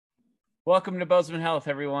Welcome to Bozeman Health,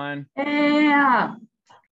 everyone. Yeah.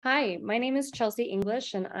 Hi, my name is Chelsea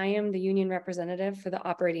English, and I am the union representative for the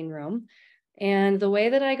operating room. And the way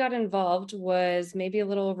that I got involved was maybe a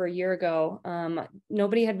little over a year ago.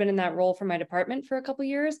 Nobody had been in that role for my department for a couple of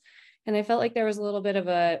years, and I felt like there was a little bit of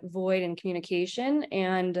a void in communication.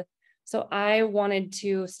 And so I wanted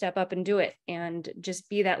to step up and do it and just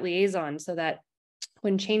be that liaison so that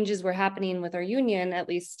when changes were happening with our union, at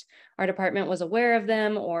least our department was aware of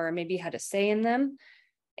them or maybe had a say in them.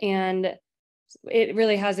 And it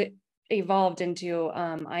really has evolved into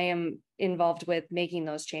I am involved with making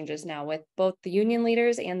those changes now with both the union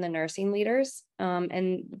leaders and the nursing leaders.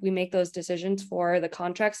 And we make those decisions for the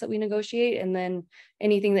contracts that we negotiate and then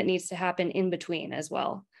anything that needs to happen in between as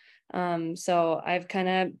well. So I've kind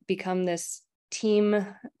of become this team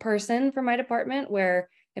person for my department where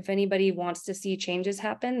if anybody wants to see changes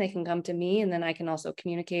happen, they can come to me and then I can also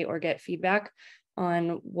communicate or get feedback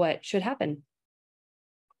on what should happen.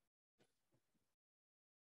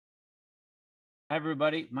 Hi,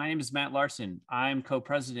 everybody. My name is Matt Larson. I'm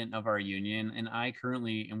co-president of our union, and I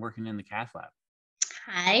currently am working in the cath lab.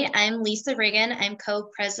 Hi, I'm Lisa Riggin. I'm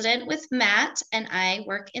co-president with Matt, and I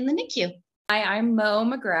work in the NICU. Hi, I'm Mo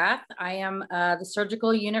McGrath. I am the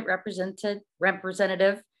surgical unit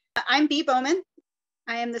representative. I'm Bea Bowman.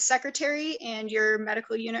 I am the secretary and your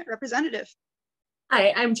medical unit representative.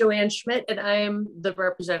 Hi, I'm Joanne Schmidt, and I am the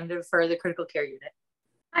representative for the critical care unit.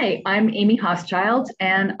 Hi, I'm Amy Hoschild,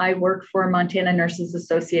 and I work for Montana Nurses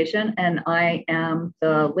Association, and I am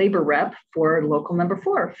the labor rep for local number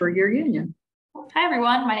 4 for your union. Hi,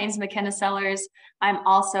 everyone. My name is McKenna Sellers. I'm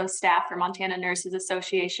also staff for Montana Nurses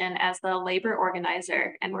Association as the labor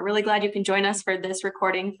organizer, and we're really glad you can join us for this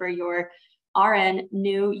recording for your RN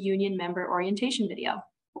new union member orientation video.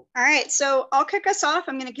 All right, so I'll kick us off.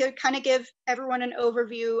 I'm going to give everyone an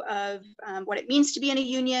overview of what it means to be in a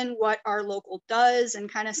union, what our local does,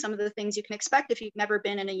 and kind of some of the things you can expect if you've never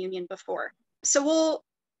been in a union before. So we'll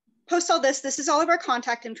post all this. This is all of our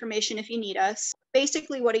contact information if you need us.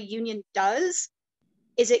 Basically, what a union does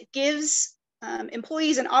is it gives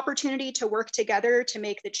employees an opportunity to work together to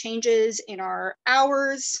make the changes in our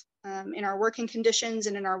hours, in our working conditions,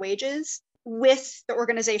 and in our wages with the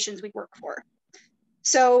organizations we work for.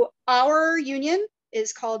 So our union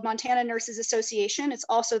is called Montana Nurses Association. It's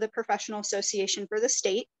also the professional association for the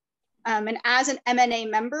state. And as an MNA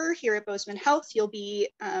member here at Bozeman Health, you'll be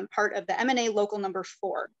part of the MNA Local number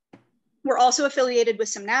 4. We're also affiliated with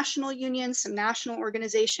some national unions, some national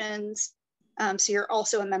organizations. So you're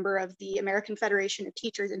also a member of the American Federation of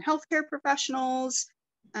Teachers and Healthcare Professionals.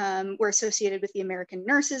 We're associated with the American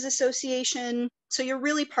Nurses Association. So you're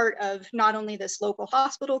really part of not only this local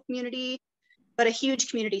hospital community, but a huge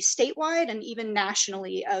community statewide and even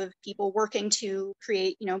nationally of people working to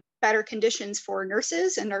create, better conditions for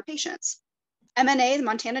nurses and our patients. MNA, the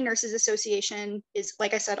Montana Nurses Association, is,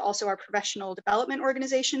 like I said, also our professional development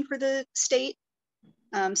organization for the state.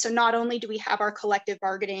 So not only do we have our collective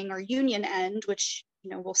bargaining or union end, which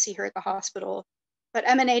we'll see here at the hospital, but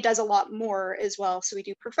MNA does a lot more as well. So we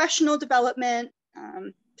do professional development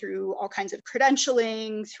through all kinds of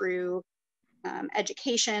credentialing, through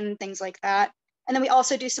education, things like that. And then we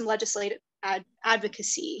also do some legislative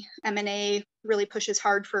advocacy. MNA really pushes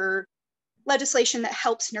hard for legislation that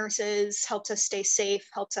helps nurses, helps us stay safe,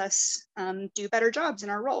 helps us do better jobs in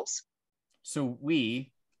our roles. So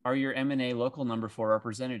we are your MNA Local number 4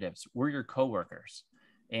 representatives. We're your coworkers.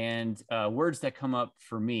 And words that come up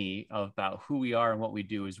for me about who we are and what we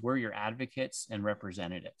do is we're your advocates and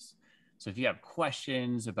representatives. So if you have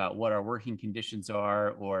questions about what our working conditions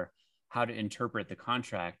are or how to interpret the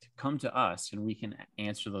contract, come to us and we can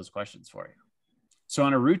answer those questions for you. So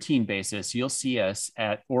on a routine basis, you'll see us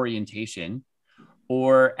at orientation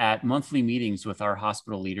or at monthly meetings with our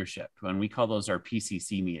hospital leadership, and we call those our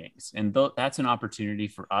PCC meetings. And that's an opportunity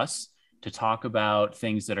for us to talk about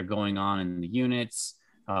things that are going on in the units,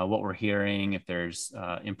 what we're hearing, if there's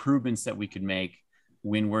improvements that we could make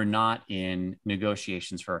when we're not in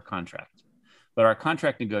negotiations for our contract. But our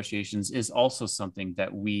contract negotiations is also something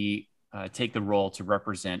that we take the role to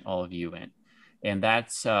represent all of you in. And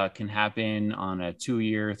that can happen on a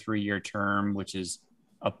 2-year, 3-year term, which is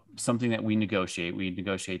something that we negotiate. We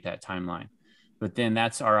negotiate that timeline. But then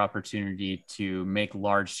that's our opportunity to make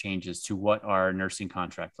large changes to what our nursing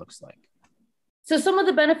contract looks like. So some of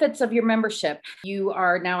the benefits of your membership: you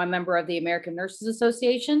are now a member of the American Nurses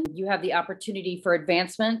Association. You have the opportunity for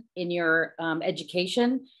advancement in your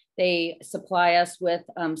education. They supply us with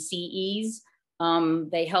CEs.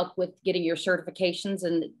 They help with getting your certifications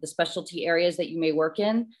in the specialty areas that you may work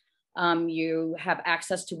in. You have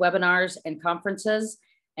access to webinars and conferences,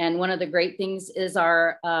 And one of the great things is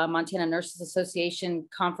our Montana Nurses Association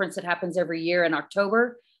conference that happens every year in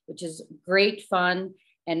October, which is great fun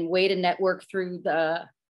and way to network through the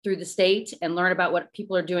state and learn about what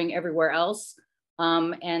people are doing everywhere else.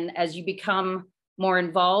 And as you become more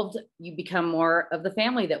involved, you become more of the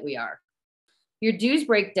family that we are. Your dues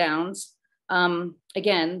breakdowns,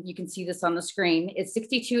 again, you can see this on the screen. It's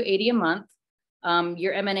 $62.80 a month.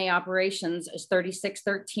 Your MNA operations is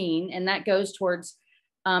 $36.13, and that goes towards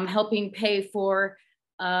helping pay for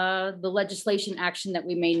the legislation action that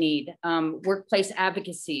we may need, workplace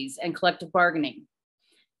advocacies and collective bargaining.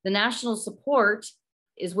 The national support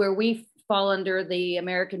is where we fall under the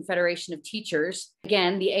American Federation of Teachers.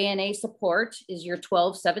 Again, the ANA support is your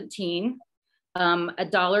 $12.17.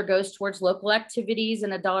 $1 goes towards local activities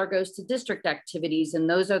and $1 goes to district activities. And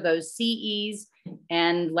those are those CEs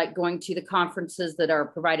and like going to the conferences that are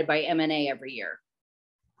provided by MNA every year.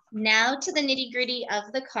 Now to the nitty gritty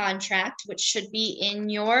of the contract, which should be in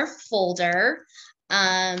your folder.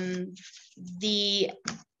 The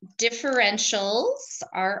differentials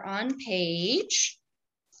are on page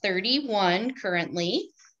 31 currently,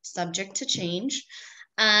 subject to change.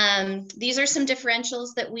 These are some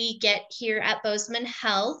differentials that we get here at Bozeman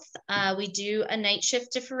Health. We do a night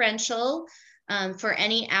shift differential for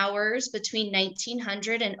any hours between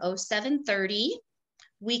 1900 and 0730.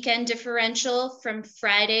 Weekend differential from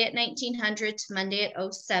Friday at 1900 to Monday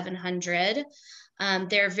at 0700.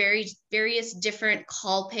 There are various different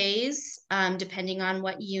call pays depending on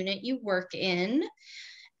what unit you work in.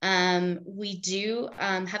 We do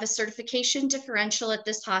have a certification differential at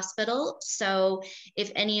this hospital. So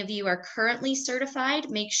if any of you are currently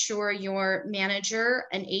certified, make sure your manager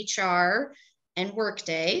and HR and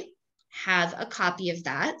Workday have a copy of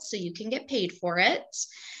that so you can get paid for it.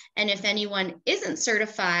 And if anyone isn't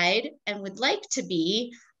certified and would like to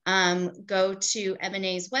be, go to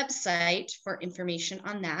MNA's website for information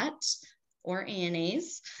on that, or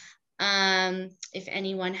ANA's. If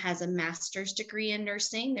anyone has a master's degree in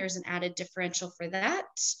nursing, there's an added differential for that.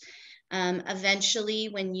 Eventually,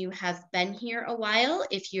 when you have been here a while,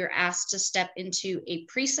 if you're asked to step into a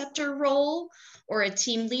preceptor role or a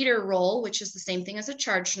team leader role, which is the same thing as a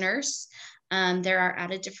charge nurse, there are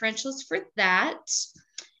added differentials for that.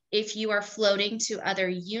 If you are floating to other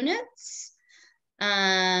units,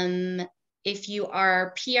 if you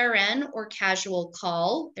are PRN or casual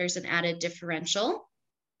call, there's an added differential.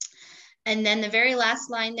 And then the very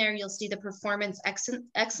last line there, you'll see the performance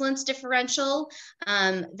excellence differential.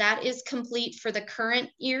 That is complete for the current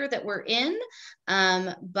year that we're in,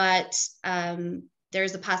 but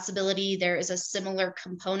there's a possibility there is a similar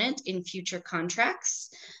component in future contracts.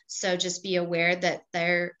 So just be aware that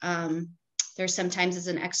there sometimes is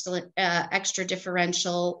an excellent extra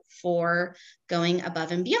differential for going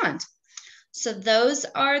above and beyond. So those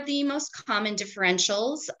are the most common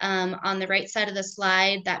differentials. On the right side of the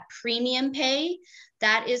slide, that premium pay,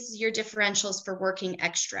 that is your differentials for working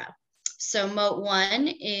extra. So Mote 1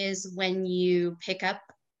 is when you pick up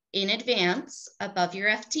in advance above your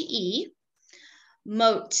FTE.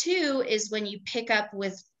 Mote 2 is when you pick up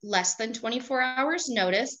with less than 24 hours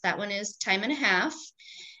notice. That one is time and a half.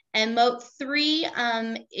 And Mote 3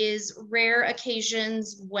 is rare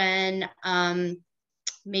occasions when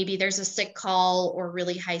maybe there's a sick call or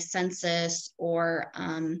really high census or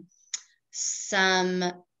some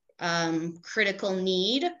critical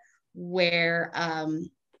need where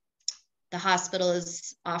the hospital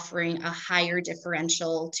is offering a higher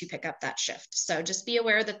differential to pick up that shift. So just be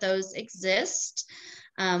aware that those exist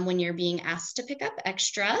when you're being asked to pick up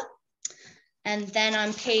extra. And then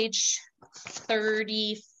on page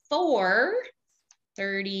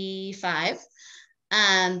 35,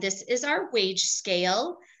 this is our wage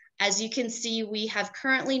scale. As you can see, we have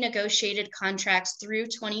currently negotiated contracts through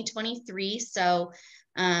 2023. So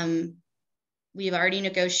we've already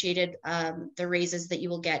negotiated the raises that you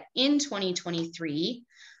will get in 2023.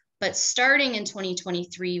 But starting in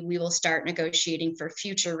 2023, we will start negotiating for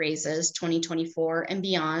future raises, 2024 and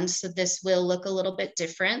beyond. So this will look a little bit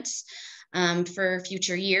different for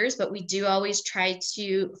future years, but we do always try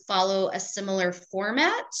to follow a similar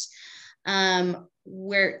format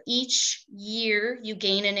where each year you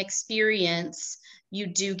gain an experience, you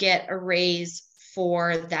do get a raise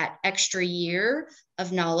for that extra year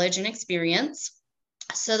of knowledge and experience.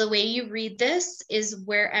 So the way you read this is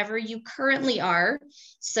wherever you currently are.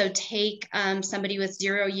 So take somebody with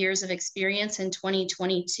 0 years of experience in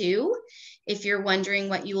 2022. If you're wondering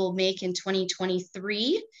what you will make in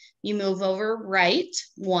 2023, you move over right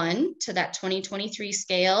 1 to that 2023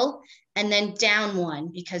 scale, and then down 1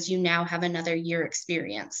 because you now have another year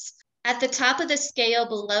experience. At the top of the scale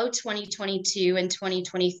below 2022 and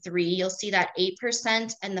 2023, you'll see that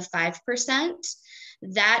 8% and the 5%.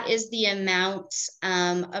 That is the amount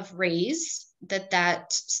of raise that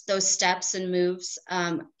those steps and moves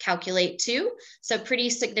calculate to. So pretty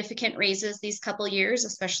significant raises these couple years,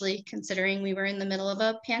 especially considering we were in the middle of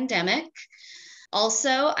a pandemic. Also,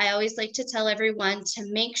 I always like to tell everyone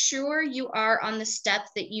to make sure you are on the step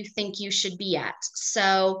that you think you should be at.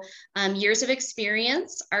 So years of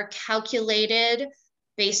experience are calculated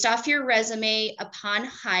based off your resume upon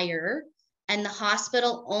hire, and the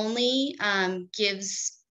hospital only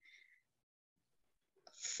gives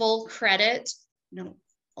full credit,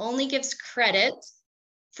 only gives credit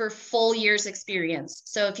for full year's experience.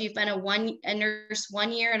 So if you've been a nurse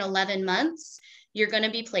 1 year and 11 months, you're going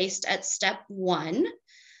to be placed at step 1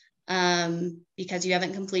 because you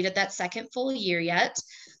haven't completed that second full year yet.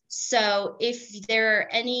 So if there's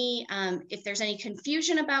any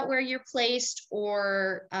confusion about where you're placed,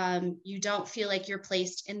 or you don't feel like you're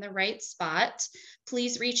placed in the right spot,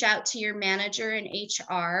 please reach out to your manager in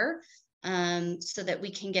HR so that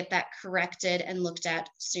we can get that corrected and looked at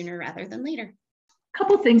sooner rather than later. A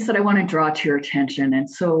couple of things that I want to draw to your attention. And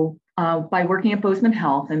so by working at Bozeman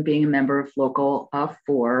Health and being a member of Local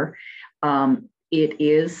 4, it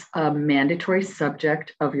is a mandatory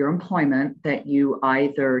subject of your employment that you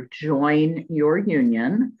either join your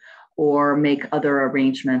union or make other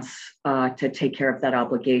arrangements to take care of that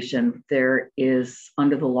obligation. There is,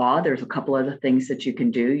 under the law, there's a couple other things that you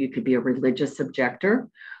can do. You could be a religious objector,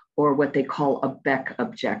 or what they call a Beck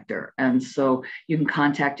objector. And so you can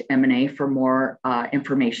contact MNA for more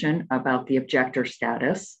information about the objector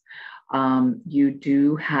status. You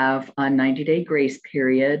do have a 90-day grace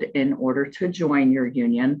period in order to join your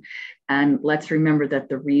union. And let's remember that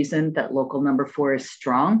the reason that Local Number 4 is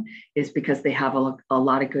strong is because they have a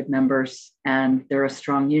lot of good members and they're a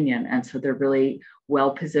strong union. And so they're really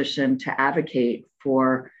well positioned to advocate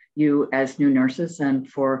for you as new nurses and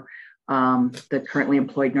for the currently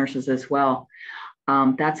employed nurses as well.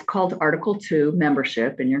 That's called Article 2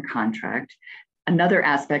 membership in your contract. Another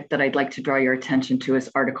aspect that I'd like to draw your attention to is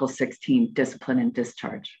Article 16, discipline and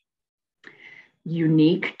discharge.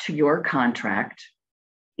 Unique to your contract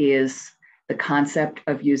is the concept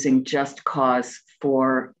of using just cause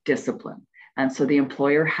for discipline. And so the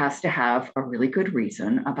employer has to have a really good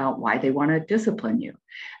reason about why they want to discipline you.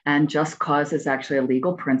 And just cause is actually a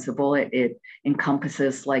legal principle. It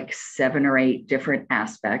encompasses like 7 or 8 different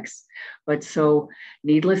aspects. But so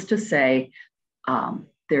needless to say,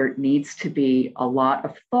 there needs to be a lot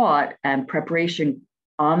of thought and preparation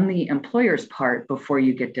on the employer's part before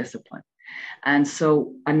you get disciplined. And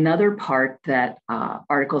so another part that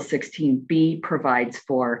Article 16B provides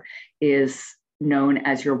for is known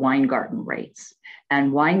as your Weingarten rates.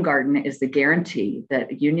 And Weingarten is the guarantee that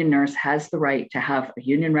a union nurse has the right to have a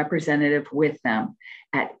union representative with them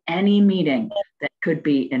at any meeting that could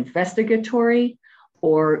be investigatory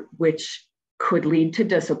or which could lead to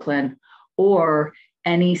discipline, or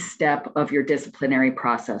any step of your disciplinary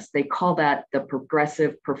process. They call that the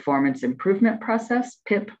Progressive Performance Improvement Process,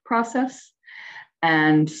 PIP process.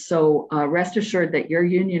 And so rest assured that your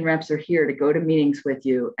union reps are here to go to meetings with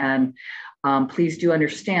you. And please do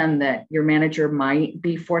understand that your manager might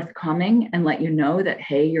be forthcoming and let you know that,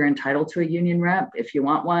 hey, you're entitled to a union rep. If you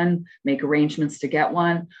want one, make arrangements to get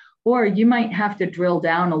one. Or you might have to drill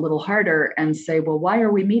down a little harder and say, well, why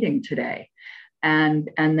are we meeting today? And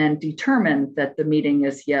then determine that the meeting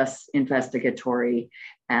is, yes, investigatory,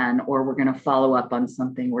 or we're going to follow up on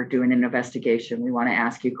something. We're doing an investigation. We want to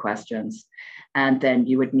ask you questions. And then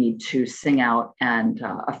you would need to sing out and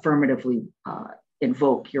affirmatively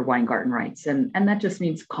invoke your Weingarten rights. And that just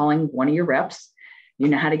means calling one of your reps. You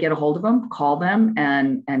know how to get a hold of them, call them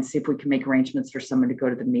and see if we can make arrangements for someone to go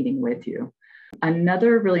to the meeting with you.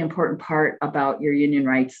 Another really important part about your union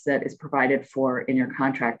rights that is provided for in your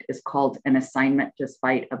contract is called an assignment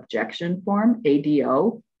despite objection form,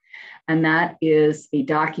 ADO. And that is a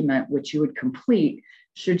document which you would complete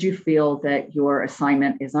should you feel that your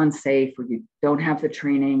assignment is unsafe, or you don't have the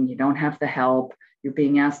training, you don't have the help, you're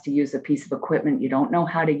being asked to use a piece of equipment you don't know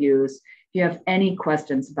how to use. If you have any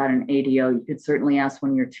questions about an ADO, you could certainly ask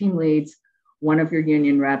one of your team leads, one of your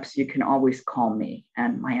union reps. You can always call me,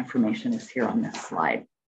 and my information is here on this slide.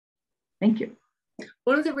 Thank you.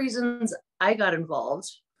 One of the reasons I got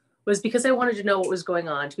involved was because I wanted to know what was going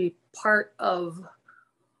on, to be part of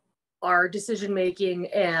our decision making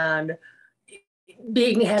and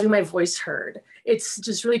having my voice heard. It's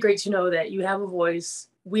just really great to know that you have a voice,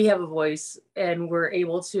 we have a voice, and we're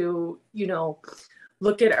able to,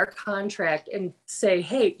 look at our contract and say,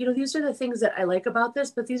 hey, these are the things that I like about this,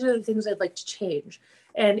 but these are the things I'd like to change.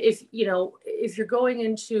 And if you're going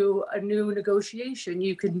into a new negotiation,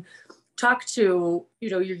 you can talk to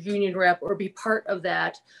your union rep or be part of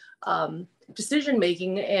that decision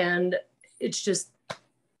making. And it's just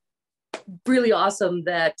really awesome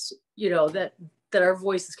that that our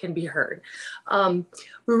voices can be heard. We're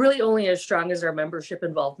really only as strong as our membership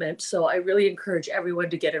involvement. So I really encourage everyone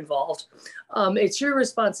to get involved. It's your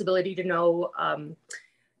responsibility to know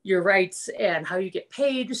your rights and how you get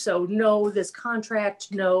paid. So know this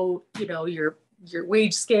contract, know, your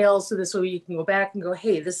wage scale. So this way you can go back and go,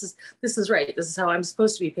 hey, this is right. This is how I'm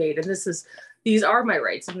supposed to be paid. And these are my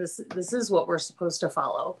rights. And this is what we're supposed to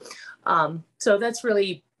follow. So that's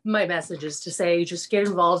really my message, is to say, just get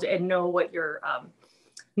involved and know what your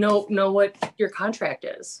know what your contract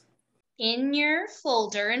is. In your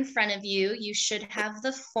folder in front of you, you should have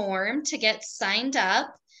the form to get signed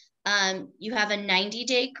up. You have a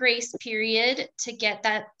 90-day grace period to get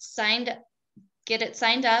it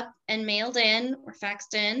signed up and mailed in or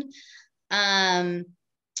faxed in.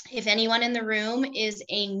 If anyone in the room is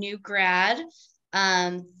a new grad,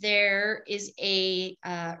 there is a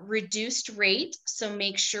reduced rate, so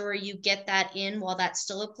make sure you get that in while that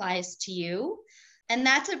still applies to you. And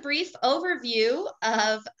that's a brief overview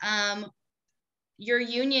of your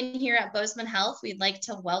union here at Bozeman Health. We'd like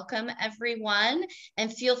to welcome everyone,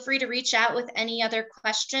 and feel free to reach out with any other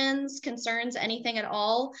questions, concerns, anything at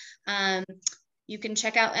all. You can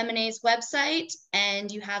check out MNA's website,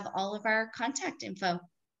 and you have all of our contact info.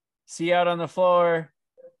 See you out on the floor.